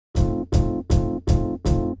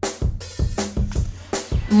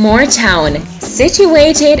Moortown,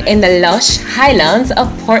 situated in the lush highlands of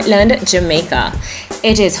Portland, Jamaica.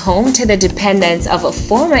 It is home to the descendants of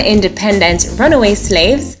former independent runaway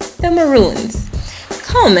slaves, the Maroons.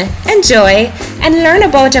 Come, enjoy, and learn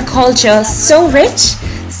about a culture so rich,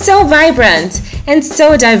 so vibrant, and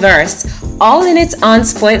so diverse, all in its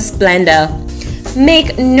unspoiled splendor.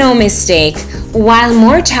 Make no mistake, while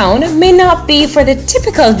Moortown may not be for the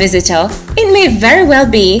typical visitor, it may very well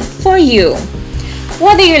be for you.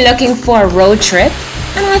 Whether you're looking for a road trip,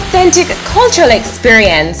 an authentic cultural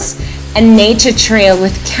experience, a nature trail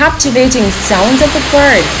with captivating sounds of the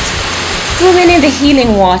birds, swimming in the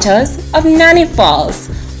healing waters of Nanny Falls,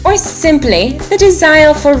 or simply the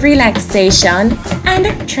desire for relaxation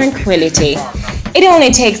and tranquility, it only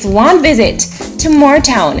takes one visit to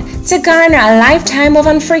Moortown to garner a lifetime of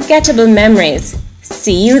unforgettable memories.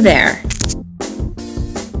 See you there.